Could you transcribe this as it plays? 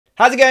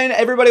How's it going,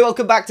 everybody?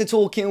 Welcome back to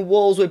Talking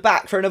Wolves. We're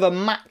back for another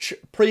match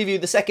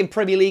preview, the second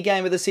Premier League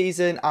game of the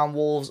season, and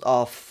Wolves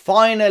are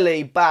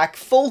finally back,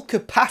 full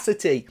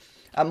capacity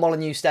at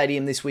Molineux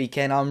Stadium this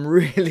weekend. I'm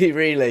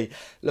really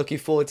looking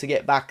forward to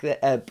getting back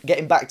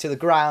to the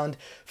ground.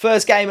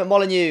 First game at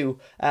Molineux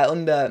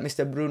under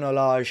Mr. Bruno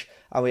Lage,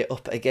 and we're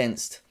up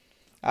against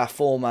our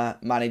former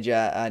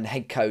manager and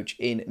head coach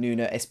in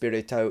Nuno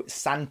Espirito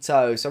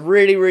Santo. So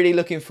really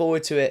looking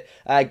forward to it.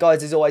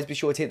 Guys, as always, be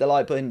sure to hit the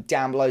like button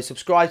down below.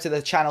 Subscribe to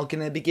the channel.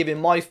 Going to be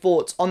giving my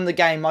thoughts on the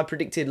game, my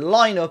predicted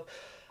lineup,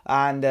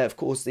 and of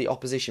course the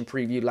opposition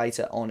preview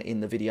later on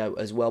in the video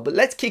as well. But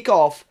let's kick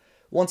off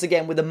once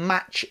again with the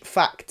match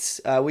facts.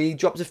 We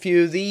dropped a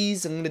few of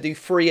these. I'm going to do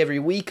 3 every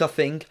week, I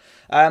think.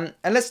 And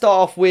let's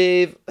start off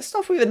with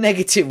a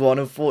negative one.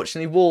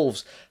 Unfortunately,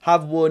 Wolves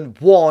have won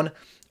 1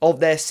 of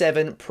their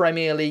 7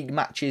 Premier League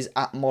matches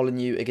at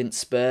Molineux against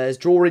Spurs,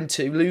 drawing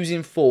 2,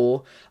 losing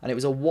 4, and it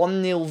was a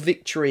 1-0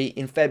 victory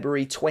in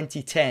February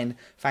 2010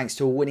 thanks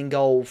to a winning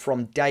goal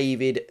from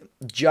David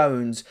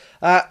Jones.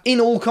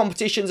 In all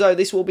competitions, though,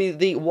 this will be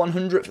the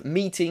 100th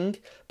meeting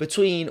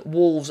between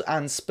Wolves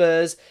and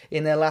Spurs.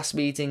 In their last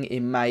meeting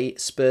in May,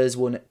 Spurs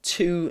won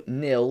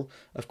 2-0,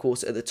 of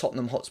course, at the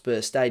Tottenham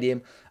Hotspur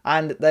Stadium,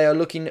 and they are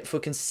looking for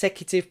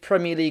consecutive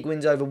Premier League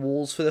wins over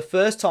Wolves for the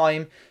first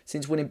time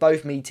since winning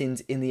both meetings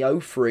in the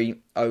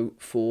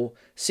 03-04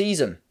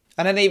 season.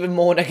 And an even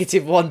more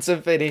negative one to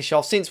finish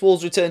off. Since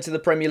Wolves returned to the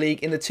Premier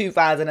League in the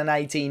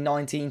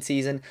 2018-19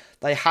 season,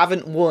 they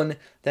haven't won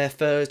their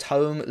first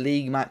home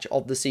league match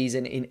of the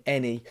season in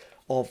any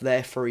of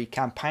their 3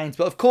 campaigns.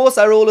 But of course,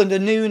 they're all under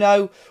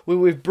Nuno. We're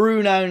with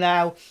Bruno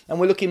now, and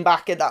we're looking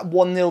back at that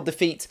 1-0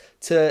 defeat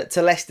to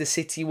Leicester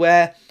City,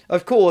 where,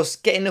 of course,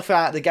 getting nothing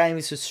out of the game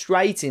is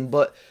frustrating,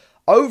 but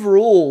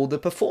overall, the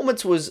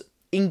performance was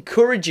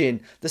encouraging.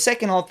 The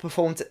second half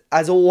performance,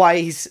 as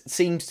always,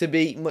 seems to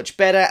be much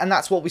better, and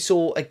that's what we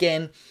saw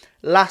again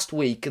last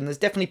week. And there's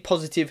definitely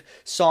positive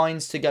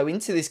signs to go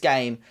into this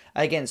game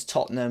against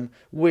Tottenham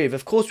with.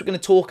 Of course, we're going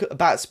to talk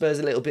about Spurs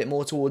a little bit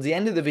more towards the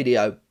end of the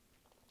video.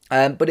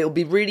 But it'll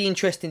be really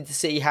interesting to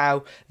see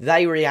how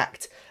they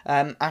react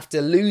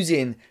after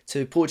losing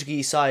to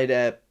Portuguese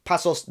side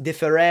Paços de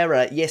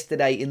Ferreira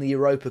yesterday in the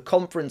Europa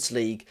Conference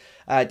League,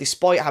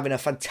 despite having a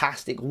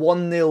fantastic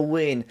 1-0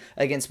 win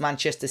against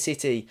Manchester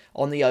City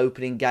on the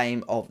opening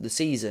game of the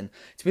season.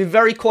 It's been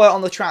very quiet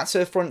on the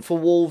transfer front for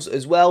Wolves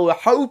as well. We're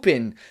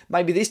hoping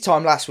maybe this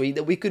time last week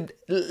that we could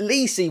at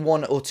least see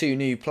 1 or 2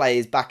 new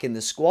players back in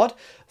the squad.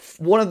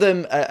 One of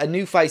them, a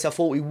new face I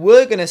thought we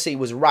were going to see,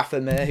 was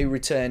Rafa Mir, who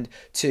returned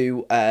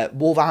to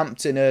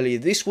Wolverhampton earlier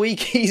this week.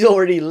 He's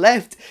already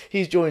left.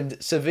 He's joined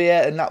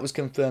Sevilla, and that was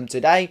confirmed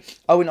today.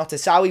 Owen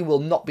Otasawi will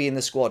not be in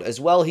the squad as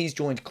well. He's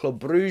joined Club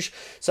Bruges.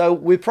 So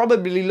we're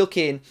probably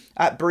looking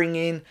at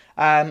bringing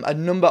a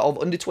number of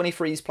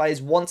under-23s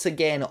players once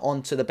again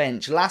onto the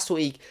bench. Last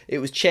week, it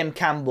was Chem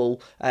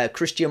Campbell,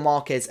 Christian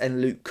Marquez, and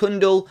Luke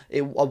Kundal.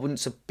 I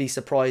wouldn't be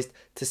surprised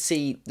to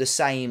see the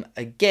same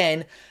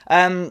again.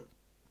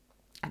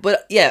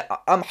 But yeah,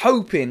 I'm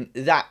hoping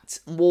that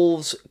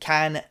Wolves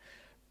can,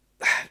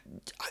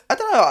 I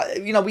don't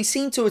know, you know, we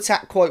seem to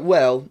attack quite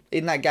well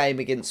in that game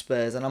against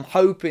Spurs, and I'm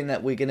hoping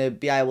that we're going to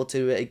be able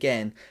to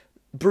again.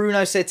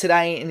 Bruno said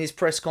today in his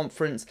press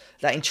conference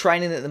that in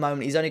training at the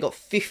moment, he's only got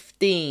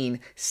 15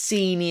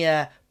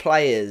 senior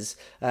players.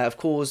 Of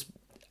course,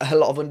 a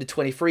lot of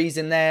under-23s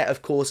in there,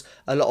 of course,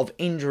 a lot of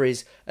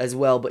injuries as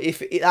well. But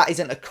if that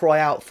isn't a cry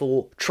out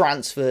for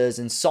transfers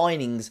and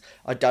signings,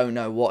 I don't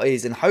know what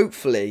is. And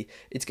hopefully,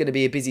 it's going to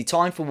be a busy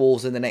time for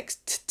Wolves in the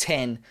next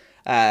 10,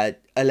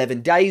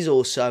 11 days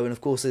or so. And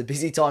of course, a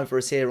busy time for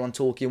us here on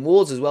Talking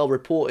Wolves as well,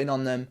 reporting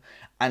on them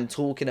and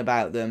talking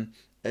about them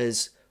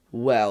as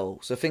well.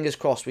 So fingers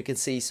crossed we can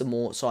see some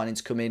more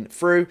signings coming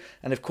through.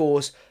 And of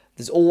course,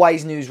 there's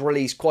always news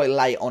released quite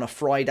late on a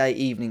Friday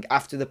evening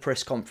after the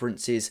press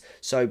conferences,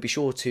 so be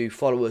sure to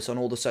follow us on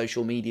all the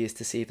social medias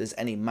to see if there's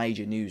any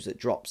major news that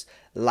drops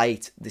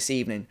late this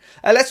evening.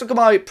 Let's look at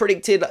my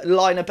predicted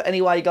lineup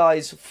anyway,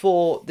 guys,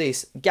 for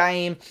this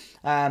game.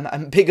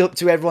 And big up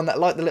to everyone that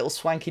liked the little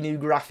swanky new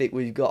graphic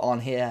we've got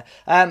on here.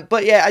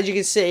 But yeah, as you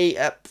can see,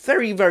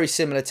 very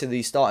similar to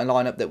the starting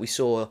lineup that we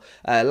saw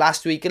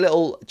last week. A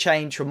little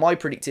change from my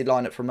predicted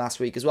lineup from last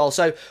week as well.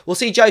 So we'll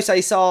see Jose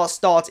Sarr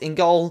start in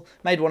goal.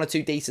 Made 1 or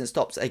 2 decent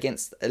stops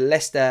against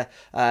Leicester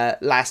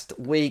last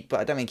week, but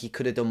I don't think he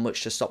could have done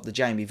much to stop the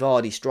Jamie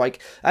Vardy strike.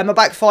 My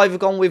back 5 have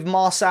gone with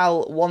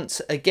Marcel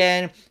once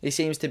again. He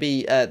seems to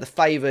be the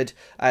favoured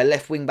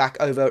left wing back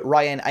over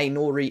Ryan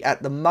Aït-Nouri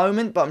at the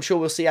moment, but I'm sure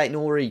we'll see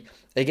Aït-Nouri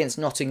against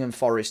Nottingham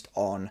Forest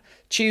on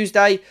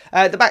Tuesday.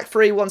 The back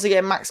 3, once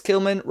again, Max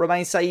Kilman,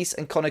 Romain Saiss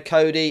and Connor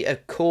Cody.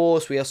 Of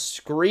course, we are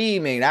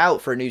screaming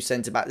out for a new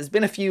centre-back. There's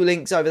been a few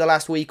links over the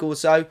last week or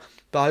so,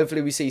 but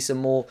hopefully we see some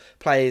more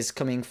players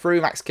coming through.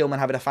 Max Kilman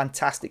having a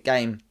fantastic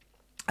game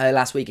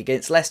last week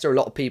against Leicester. A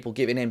lot of people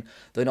giving him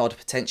the nod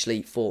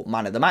potentially for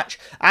man of the match.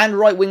 And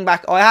right wing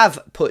back, I have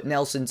put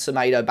Nelson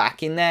Semedo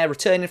back in there,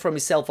 returning from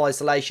his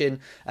self-isolation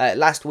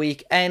last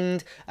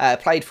weekend.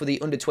 Played for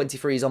the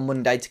under-23s on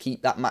Monday to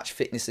keep that match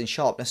fitness and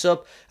sharpness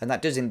up, and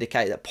that does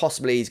indicate that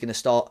possibly he's going to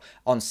start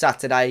on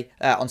Sunday,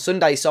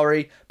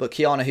 but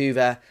Keanu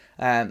Hoover,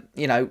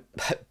 you know,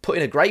 put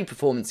in a great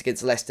performance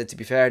against Leicester, to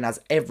be fair, and has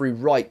every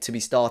right to be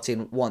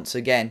starting once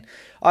again.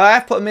 I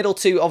have put a middle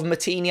two of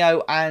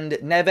Moutinho and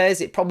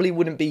Neves. It probably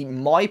wouldn't be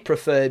my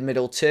preferred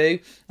middle two.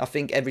 I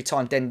think every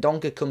time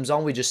Dendoncker comes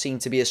on, we just seem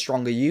to be a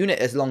stronger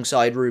unit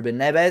alongside Ruben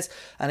Neves.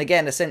 And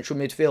again, a central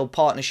midfield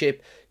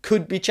partnership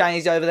could be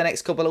changed over the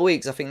next couple of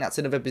weeks. I think that's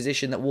another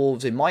position that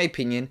Wolves, in my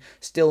opinion,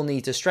 still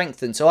need to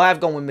strengthen. So I have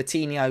gone with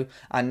Moutinho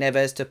and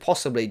Neves to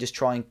possibly just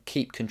try and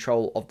keep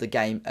control of the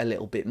game a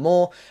little bit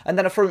more. And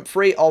then a front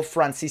three of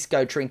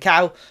Francisco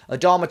Trincao,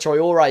 Adama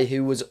Traore,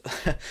 who was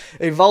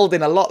involved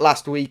in a lot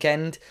last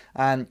weekend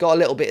and got a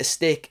little bit of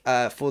stick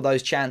for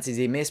those chances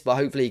he missed, but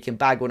hopefully he can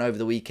bag one over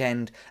the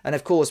weekend. And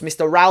of course,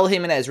 Mr. Raul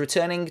Jimenez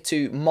returning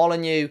to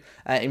Molineux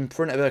in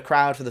front of a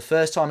crowd for the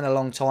first time in a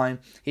long time.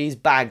 He's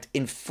bagged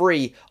in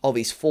 3 of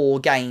his 4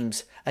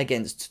 games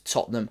against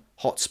Tottenham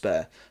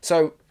Hotspur.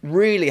 So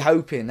really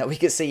hoping that we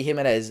could see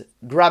Jimenez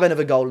grab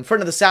another goal in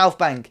front of the South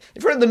Bank,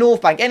 in front of the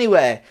North Bank,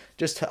 anywhere.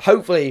 Just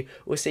hopefully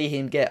we'll see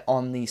him get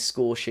on the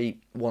score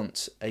sheet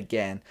once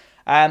again.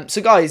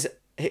 So guys,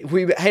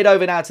 we head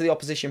over now to the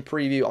opposition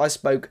preview. I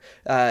spoke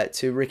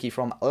to Ricky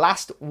from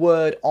Last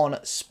Word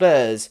on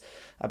Spurs,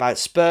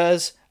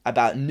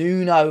 about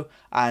Nuno,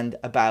 and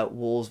about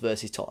Wolves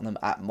versus Tottenham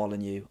at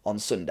Molineux on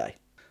Sunday.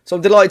 So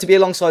I'm delighted to be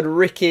alongside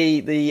Ricky,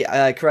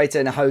 the creator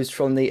and host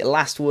from the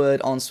Last Word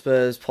on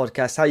Spurs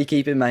podcast. How you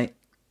keeping, mate?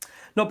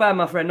 Not bad,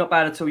 my friend. Not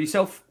bad at all.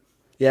 Yourself?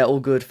 Yeah, all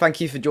good. Thank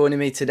you for joining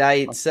me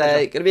today. It's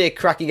going to be a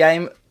cracky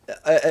game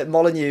at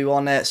Molineux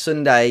on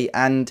Sunday.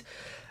 And,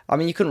 I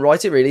mean, you couldn't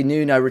write it really.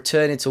 Nuno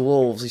returning to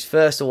Wolves, his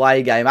first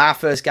away game, our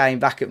first game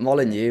back at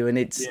Molineux. And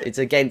it's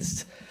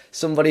against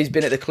somebody who's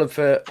been at the club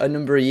for a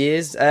number of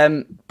years.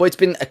 But it's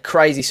been a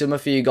crazy summer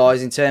for you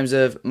guys in terms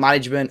of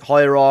management,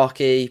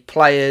 hierarchy,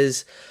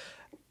 players.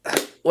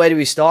 Where do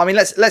we start? I mean,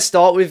 let's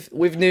start with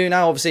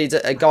Nuno. Obviously, it's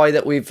a guy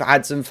that we've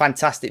had some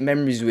fantastic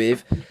memories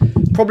with.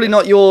 Probably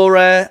not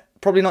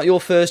your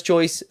first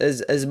choice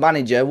as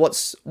manager.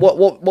 What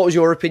was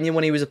your opinion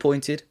when he was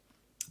appointed?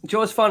 Do you know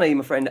what's funny,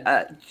 my friend?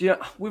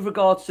 With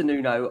regards to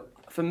Nuno,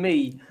 for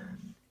me,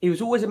 he was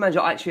always a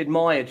manager I actually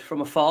admired from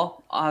afar.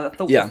 I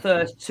thought the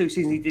first 2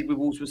 seasons he did with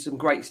Wolves was some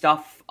great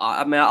stuff.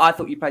 I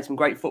thought you played some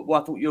great football.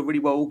 I thought you were really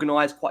well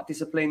organised, quite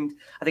disciplined.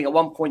 I think at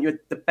one point you had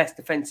the best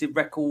defensive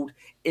record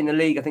in the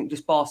league, I think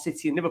just bar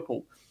City and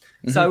Liverpool.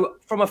 Mm-hmm. So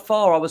from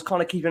afar, I was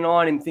kind of keeping an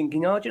eye on him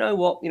thinking, oh, do you know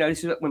what? You know,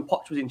 this is when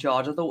Poch was in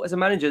charge. I thought as a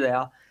manager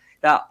there,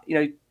 that, you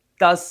know,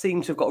 does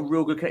seem to have got a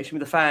real good connection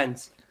with the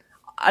fans.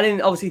 I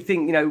didn't obviously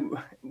think, you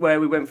know, where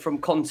we went from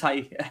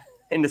Conte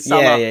in the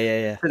summer,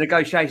 the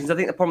negotiations. I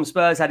think the problem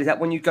Spurs had is that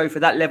when you go for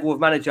that level of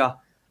manager,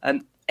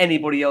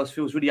 anybody else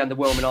feels really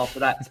underwhelming after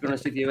that, to be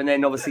honest with you. And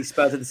then obviously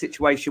Spurs had the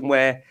situation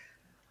where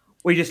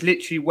we just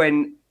literally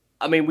went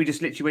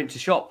to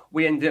shop.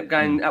 We ended up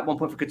going at one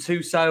point for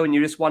Gattuso, and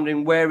you're just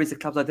wondering, where is the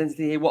club's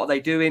identity here? What are they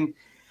doing?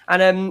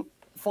 And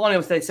finally,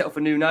 obviously, they settled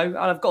for Nuno. And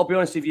I've got to be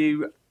honest with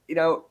you, you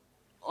know,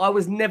 I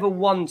was never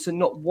one to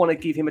not want to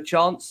give him a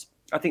chance.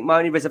 I think my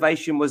only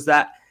reservation was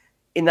that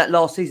in that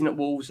last season at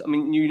Wolves, I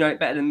mean, you know it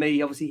better than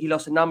me. Obviously, he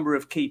lost a number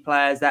of key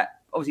players that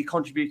obviously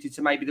contributed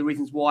to maybe the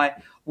reasons why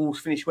Wolves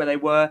finished where they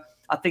were.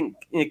 I think,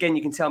 again,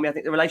 you can tell me, I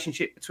think the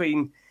relationship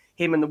between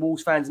him and the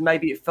Wolves fans,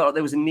 maybe it felt like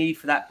there was a need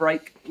for that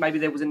break. Maybe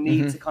there was a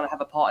need to kind of have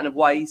a parting of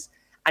ways,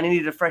 and he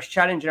needed a fresh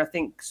challenge. And I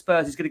think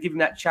Spurs is going to give him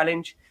that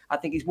challenge. I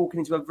think he's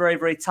walking into a very,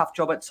 very tough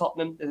job at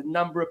Tottenham. There's a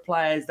number of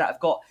players that have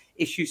got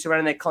issues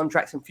surrounding their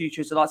contracts and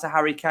futures. The likes of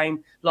Harry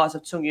Kane, the likes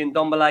of Tungi and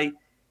Ndombele.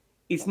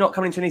 He's not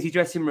coming into an easy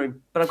dressing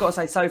room. But I've got to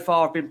say, so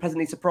far, I've been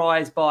pleasantly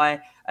surprised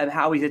by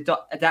how he's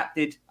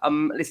adapted.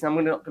 Listen,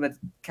 I'm not going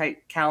to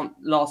count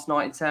last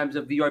night in terms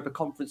of the Europa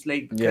Conference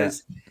League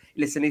because,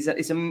 listen, it's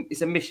a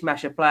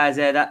mishmash of players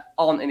there that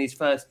aren't in his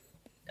first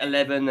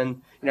 11, and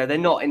you know they're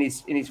not in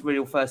his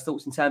real first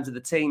thoughts in terms of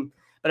the team.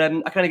 But I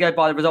can only go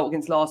by the result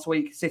against last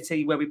week,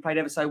 City, where we played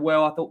ever so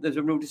well. I thought there was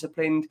a real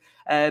disciplined,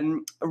 a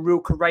real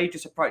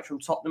courageous approach from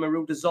Tottenham, a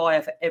real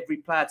desire for every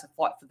player to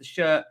fight for the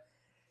shirt.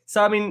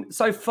 So, I mean,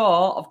 so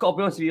far, I've got to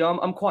be honest with you,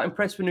 I'm quite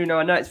impressed with Nuno.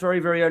 I know it's very,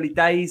 very early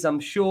days. I'm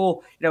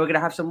sure, you know, we're going to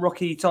have some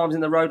rocky times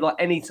in the road, like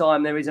any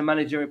time there is a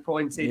manager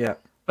appointed. Yeah.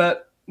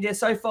 But, yeah,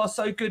 so far,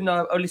 so good.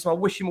 No, listen, I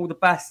wish him all the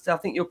best. I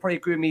think you'll probably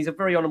agree with me. He's a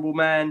very honourable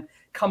man,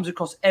 comes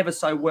across ever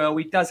so well.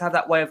 He does have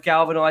that way of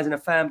galvanising a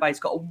fan base.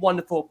 Got a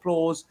wonderful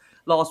applause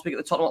last week at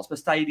the Tottenham Hotspur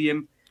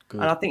Stadium.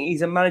 Good. And I think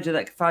he's a manager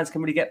that fans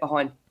can really get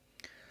behind.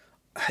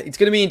 It's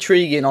going to be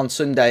intriguing on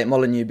Sunday at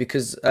Molineux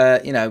because,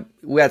 you know,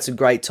 we had some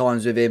great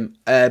times with him.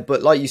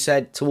 But like you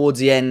said, towards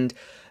the end,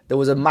 there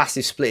was a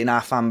massive split in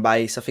our fan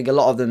base. I think a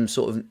lot of them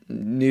sort of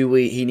knew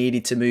he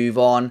needed to move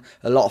on.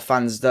 A lot of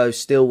fans, though,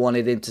 still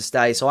wanted him to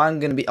stay. So I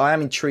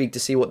am intrigued to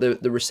see what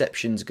the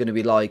reception's going to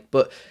be like.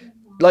 But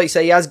like you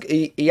say,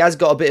 he has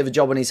got a bit of a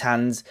job on his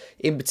hands.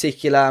 In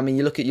particular, I mean,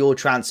 you look at your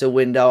transfer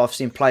window. I've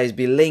seen players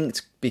be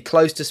linked, be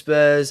close to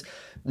Spurs,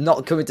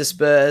 not coming to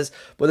Spurs.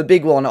 But the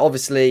big one,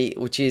 obviously,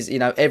 which is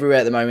everywhere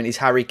at the moment, is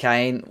Harry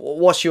Kane.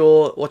 What's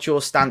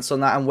your stance on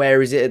that, and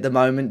where is it at the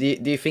moment? Do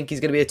you think he's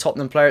going to be a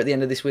Tottenham player at the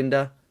end of this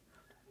window?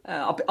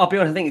 I'll be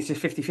honest, I think it's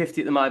just 50-50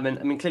 at the moment.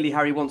 I mean, clearly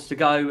Harry wants to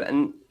go,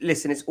 and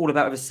listen, it's all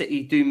about whether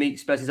City do meet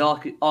Spurs'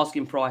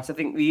 asking price. I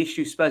think the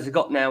issue Spurs have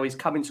got now is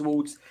coming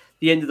towards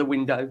the end of the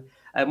window,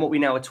 and what we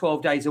now are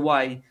 12 days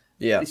away.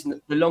 Yeah.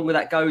 Listen, the longer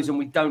that goes and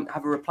we don't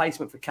have a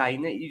replacement for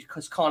Kane, you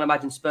just can't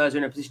imagine Spurs are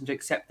in a position to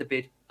accept the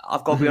bid.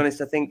 I've got to be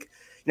honest, I think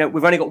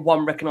we've only got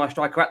one recognised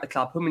striker at the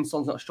club.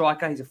 Hummelson's not a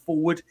striker, he's a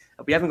forward.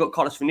 We haven't got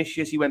Carlos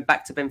Vinicius, he went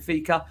back to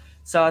Benfica.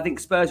 So I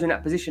think Spurs are in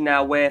that position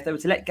now where if they were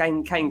to let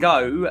Kane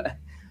go,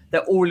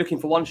 they're all looking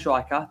for one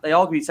striker. They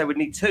arguably say we'd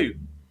need two.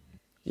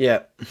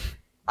 Yeah.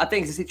 I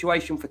think it's a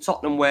situation for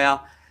Tottenham where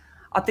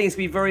I think it's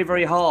going to be very,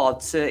 very hard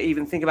to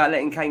even think about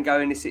letting Kane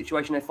go in this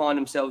situation they find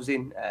themselves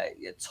in.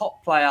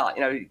 Top player,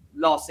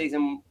 last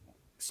season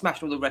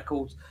smashed all the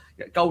records.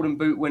 Golden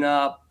Boot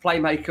winner,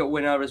 Playmaker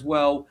winner as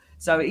well.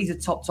 So he's a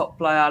top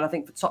player. And I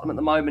think for Tottenham at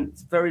the moment,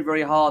 it's very,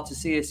 very hard to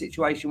see a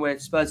situation where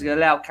Spurs are going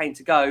to allow Kane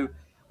to go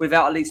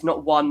without at least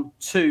not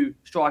 1-2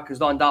 strikers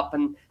lined up.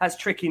 And that's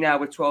tricky now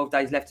with 12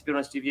 days left, to be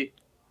honest with you.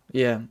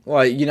 Yeah,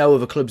 well,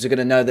 other clubs are going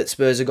to know that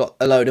Spurs have got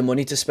a load of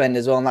money to spend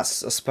as well, and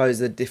that's, I suppose,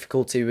 the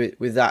difficulty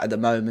with that at the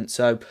moment.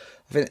 So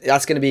I think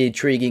that's going to be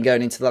intriguing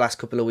going into the last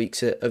couple of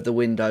weeks of the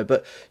window.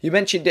 But you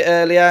mentioned it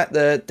earlier,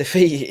 the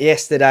defeat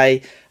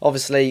yesterday.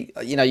 Obviously,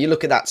 you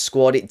look at that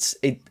squad.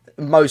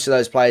 Most of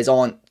those players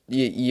aren't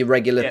your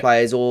regular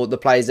players or the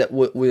players that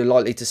we're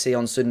likely to see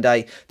on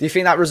Sunday. Do you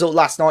think that result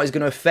last night is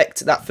going to affect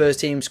that first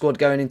team squad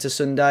going into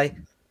Sunday?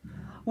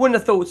 Wouldn't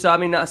have thought so. I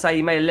mean, like I say,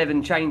 he made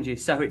 11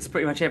 changes, so it's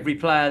pretty much every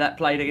player that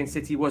played against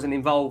City wasn't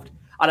involved.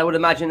 And I would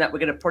imagine that we're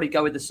going to probably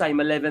go with the same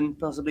 11,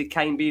 possibly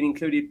Kane being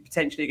included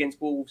potentially against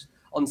Wolves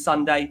on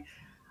Sunday.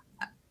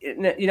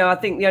 I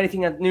think the only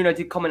thing that Nuno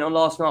did comment on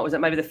last night was that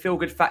maybe the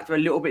feel-good factor a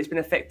little bit has been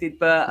affected.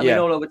 But I mean,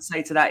 all I would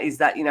say to that is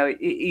that,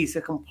 it is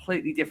a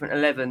completely different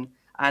 11.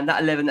 And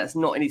that 11, that's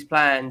not in his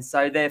plans.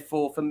 So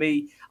therefore, for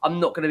me,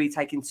 I'm not going to be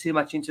taking too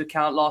much into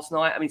account last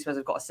night. I mean, Spurs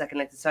have got a second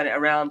leg to turn it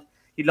around.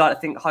 You'd like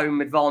to think home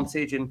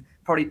advantage and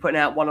probably putting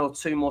out one or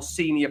two more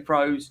senior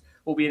pros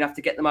will be enough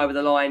to get them over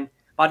the line.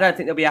 But I don't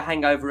think there'll be a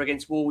hangover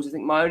against Wolves. I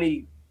think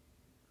I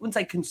wouldn't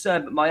say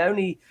concern, but my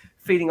only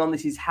feeling on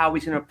this is how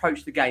he's going to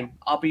approach the game.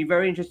 I'll be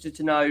very interested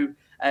to know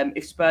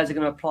if Spurs are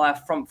going to apply a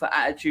front foot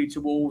attitude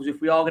to Wolves, if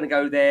we are going to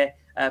go there,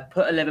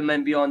 put 11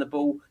 men behind the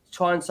ball,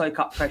 try and soak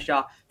up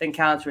pressure, then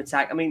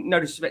counter-attack. I mean, no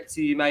disrespect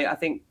to you, mate. I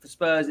think for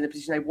Spurs in the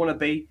position they want to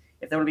be,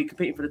 if they want to be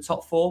competing for the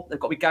top four, they've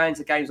got to be going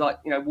to games like,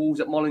 Wolves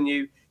at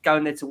Molineux,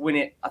 going there to win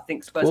it. I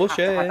think Spurs have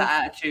to have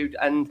that attitude.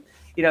 And,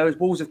 as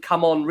Wolves have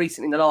come on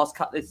recently in the last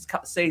couple of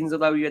seasons,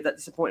 although you had that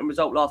disappointing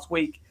result last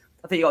week,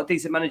 I think you got a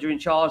decent manager in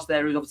charge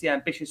there who's obviously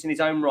ambitious in his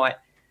own right.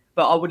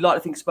 But I would like to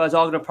think Spurs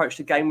are going to approach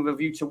the game with a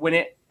view to win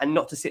it and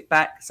not to sit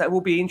back. So it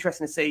will be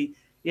interesting to see,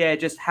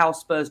 just how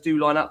Spurs do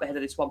line up ahead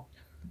of this one.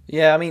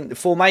 Yeah, I mean,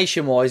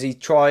 formation-wise, he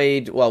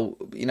tried,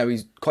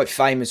 he's quite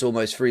famous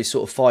almost for his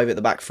sort of 5 at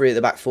the back, 3 at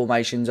the back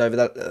formations over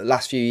the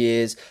last few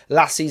years.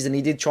 Last season,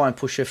 he did try and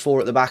push a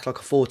 4 at the back, like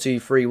a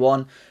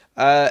 4-2-3-1.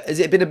 Has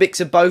it been a mix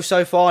of both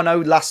so far? I know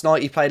last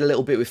night he played a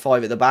little bit with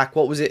 5 at the back.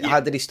 What was it? Yeah. How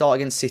did he start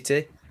against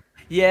City?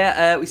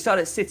 Yeah, we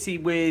started at City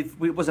with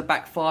was a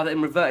back 5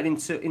 and reverted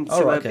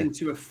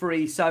into a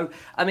 3. So,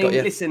 I mean,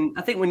 listen,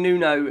 I think with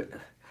Nuno,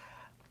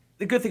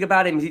 the good thing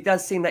about him is he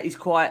does seem that he's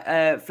quite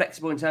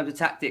flexible in terms of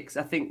tactics.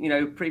 I think,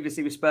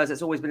 previously with Spurs,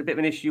 that's always been a bit of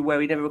an issue where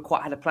we never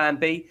quite had a plan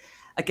B.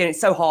 Again,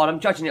 it's so hard. I'm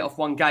judging it off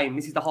one game.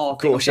 This is the hard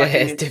thing. Of course,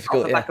 it's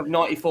difficult. Off the back of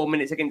 94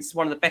 minutes against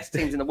one of the best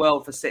teams in the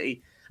world for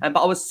City. But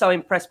I was so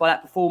impressed by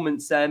that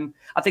performance.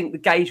 I think the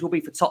gauge will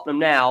be for Tottenham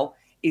now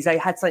is they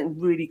had something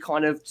really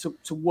kind of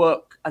to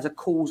work as a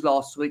cause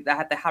last week. They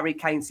had the Harry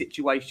Kane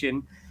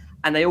situation.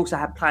 And they also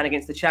had plan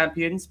against the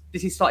champions.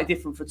 This is slightly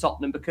different for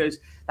Tottenham because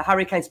the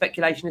Harry Kane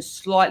speculation is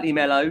slightly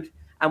mellowed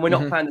and we're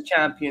not playing the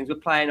champions. We're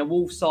playing a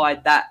Wolves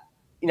side that,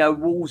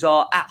 Wolves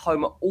are at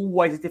home, are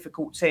always a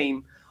difficult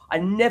team. I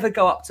never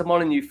go up to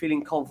Molineux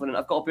feeling confident.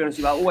 I've got to be honest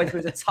with you. I always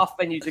feel it's a tough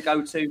venue to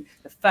go to.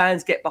 The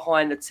fans get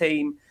behind the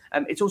team.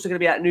 It's also going to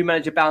be that new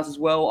manager bounce as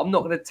well. I'm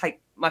not going to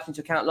take much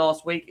into account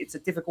last week. It's a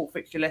difficult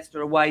fixture,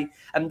 Leicester away.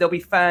 There'll be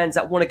fans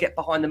that want to get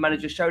behind the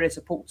manager, show their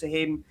support to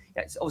him.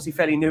 It's obviously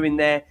fairly new in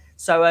there.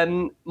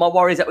 So my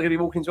worry is that we're going to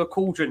be walking into a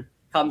cauldron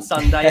come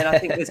Sunday. And I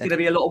think there's going to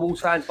be a lot of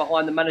Wolves fans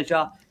behind the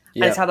manager.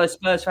 And it's how those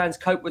Spurs fans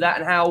cope with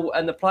that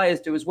and the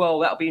players do as well.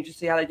 That'll be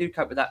interesting how they do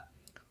cope with that.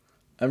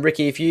 And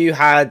Ricky, if you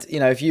had,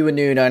 if you were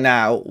Nuno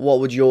now, what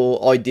would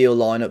your ideal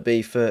lineup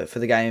be for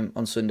the game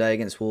on Sunday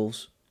against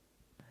Wolves?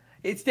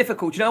 It's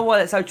difficult. Do you know why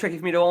it's so tricky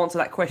for me to answer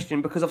that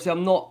question? Because obviously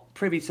I'm not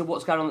privy to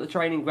what's going on at the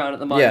training ground at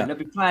the moment.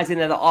 There'll be players in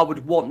there that I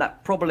would want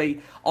that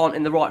probably aren't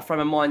in the right frame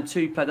of mind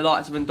to play. The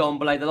likes of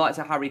Ndombele, the likes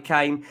of Harry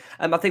Kane.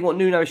 I think what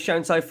Nuno has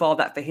shown so far,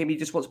 that for him, he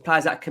just wants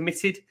players that are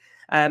committed.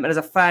 And as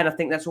a fan, I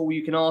think that's all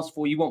you can ask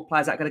for. You want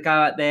players that are going to go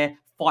out there,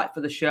 fight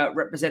for the shirt,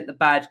 represent the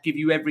badge, give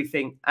you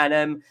everything.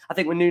 And I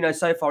think with Nuno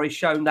so far, he's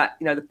shown that,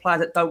 you know, the players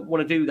that don't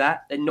want to do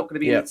that, they're not going to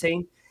be in the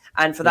team.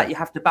 And for that, you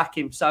have to back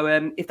him. So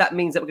if that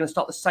means that we're going to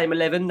start the same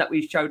 11 that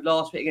we showed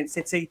last week against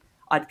City,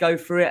 I'd go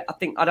for it. I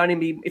think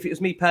if it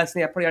was me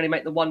personally, I'd probably only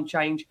make the one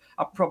change.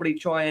 I'd probably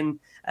try and,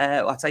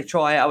 I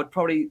would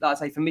probably, like I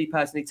say, for me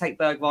personally, take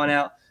Bergwijn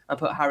out and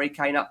put Harry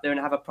Kane up there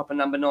and have a proper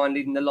number 9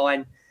 leading the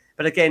line.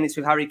 But again, it's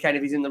with Harry Kane,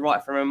 if he's in the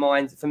right frame of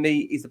mind. For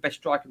me, he's the best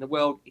striker in the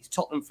world. He's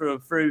Tottenham through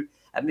and through.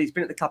 He's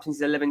been at the club since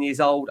he's 11 years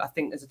old. I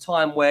think there's a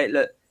time where,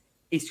 look,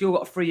 he's still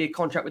got a 3-year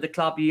contract with the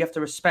club. You have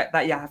to respect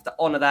that. You have to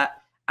honour that.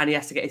 And he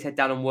has to get his head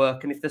down and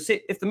work. And if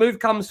the move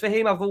comes for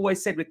him, I've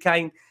always said with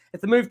Kane,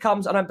 if the move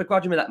comes, I don't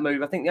begrudge him with that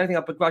move. I think the only thing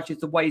I begrudge is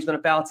the way he's gone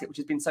about it, which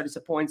has been so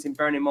disappointing,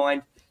 bearing in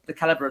mind the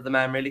calibre of the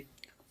man, really.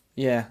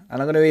 Yeah,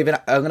 and I'm going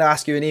to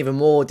ask you an even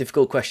more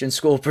difficult question: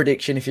 score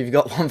prediction, if you've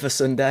got one for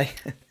Sunday.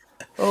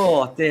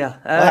 Oh dear,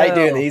 I hate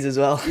doing these as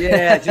well.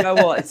 Yeah, do you know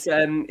what?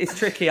 It's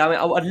tricky. I mean,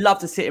 I'd love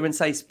to sit here and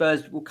say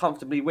Spurs will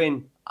comfortably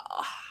win.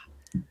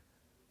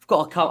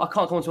 I can't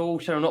come onto all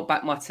show and not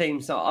back my team.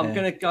 So I'm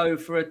going to go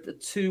for a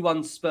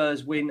 2-1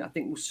 Spurs win. I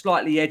think we'll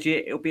slightly edge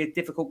it. It'll be a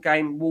difficult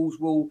game. Wolves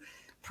will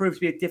prove to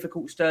be a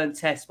difficult, stern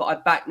test. But I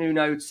back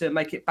Nuno to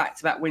make it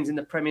back-to-back wins in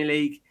the Premier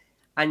League.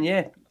 And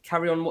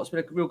carry on what's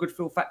been a real good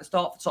feel factor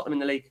start for Tottenham in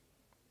the league.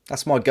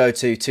 That's my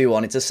go-to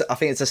 2-1. I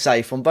think it's a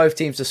safe one. Both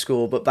teams to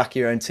score, but back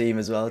your own team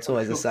as well. It's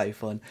always a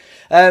safe one.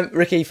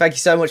 Ricky, thank you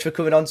so much for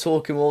coming on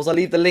Talking Wolves. I'll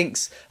leave the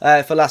links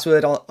for Last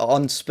Word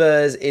on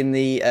Spurs in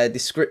the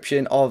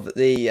description of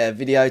the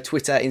video.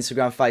 Twitter,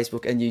 Instagram,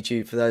 Facebook and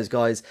YouTube for those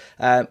guys.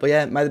 But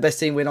yeah, may the best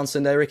team win on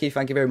Sunday, Ricky.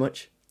 Thank you very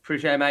much.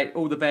 Appreciate it, mate.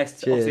 All the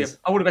best. Cheers. Obviously,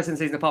 all the best in the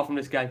season apart from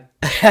this game.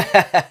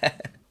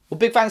 Well,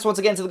 big thanks once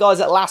again to the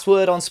guys at Last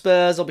Word on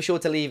Spurs. I'll be sure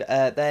to leave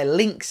their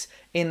links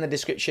in the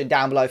description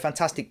down below.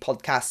 Fantastic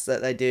podcasts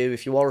that they do.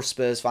 If you are a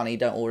Spurs fan and you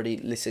don't already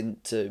listen,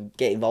 to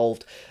get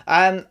involved.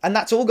 And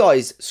that's all,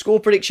 guys. Score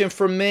prediction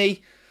from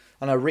me.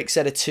 I know Rick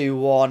said a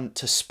 2-1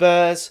 to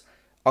Spurs.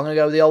 I'm going to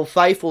go with the old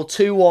faithful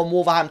 2-1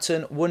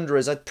 Wolverhampton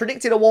Wanderers. I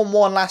predicted a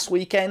 1-1 last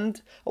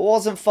weekend. I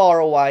wasn't far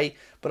away,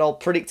 but I'll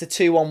predict a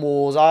 2-1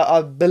 Wolves.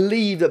 I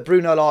believe that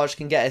Bruno Lage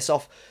can get us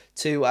off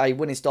to a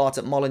winning start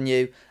at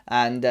Molineux,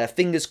 and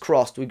fingers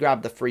crossed we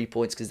grab the 3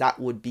 points, because that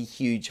would be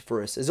huge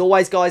for us. As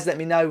always, guys, let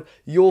me know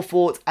your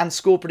thoughts and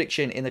score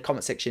prediction in the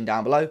comment section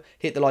down below.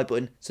 Hit the like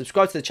button,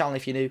 subscribe to the channel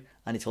if you're new,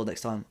 and until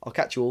next time, I'll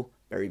catch you all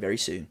very, very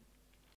soon.